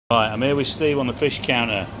Right, I'm here with Steve on the fish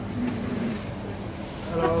counter.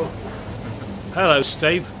 Hello. Hello,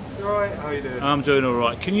 Steve. You alright? How you doing? I'm doing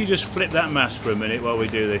alright. Can you just flip that mask for a minute while we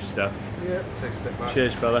do this stuff? Yeah, take a step back.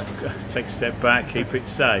 Cheers, fella. Take a step back, keep it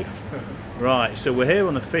safe. Right, so we're here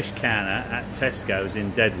on the fish counter at Tesco's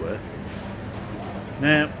in Dedworth.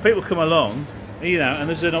 Now, people come along, you know, and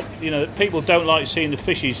there's an, you know, people don't like seeing the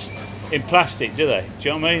fishes in plastic, do they? Do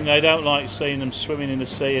you know what I mean? They don't like seeing them swimming in the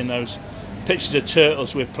sea and those pictures of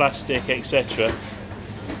turtles with plastic, etc.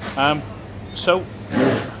 So,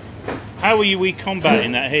 how are we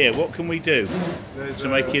combating that here? What can we do to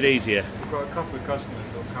make it easier? We've got a couple of customers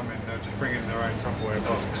that will come in, they'll just bring in their own Tupperware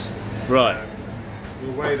box. Right.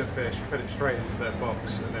 We'll weigh the fish, put it straight into their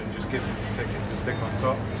box, and then just give them the ticket to stick on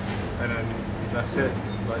top, and then that's it.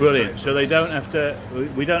 Like, brilliant. So they don't have to.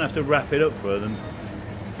 We don't have to wrap it up for them.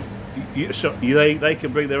 They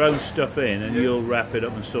can bring their own stuff in, and you'll wrap it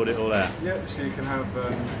up and sort it all out. Yeah. So you can have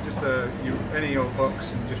just any old box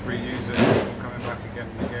and just reuse it, coming back again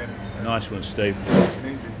and again. Nice one, Steve. Nice and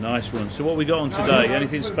easy. Nice one. So what we got on today?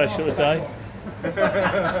 Anything special today?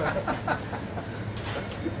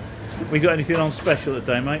 We got anything on special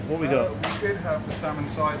today, mate? What we got? We did have the salmon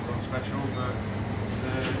sides on special, but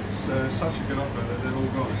it's such a good offer that they're all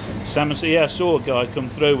gone. Salmon, yeah, I saw a guy come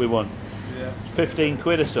through with one. Yeah. 15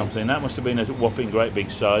 quid or something. That must have been a whopping great big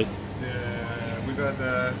side. Yeah, we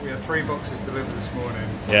had 3 boxes delivered this morning.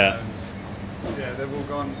 Yeah. Yeah, they've all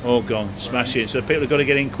gone. All gone. Smash it. So people have got to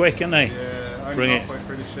get in quick, haven't they? Yeah, bring only it. halfway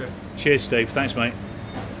through the shift. Cheers, Steve. Thanks, mate.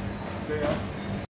 See ya.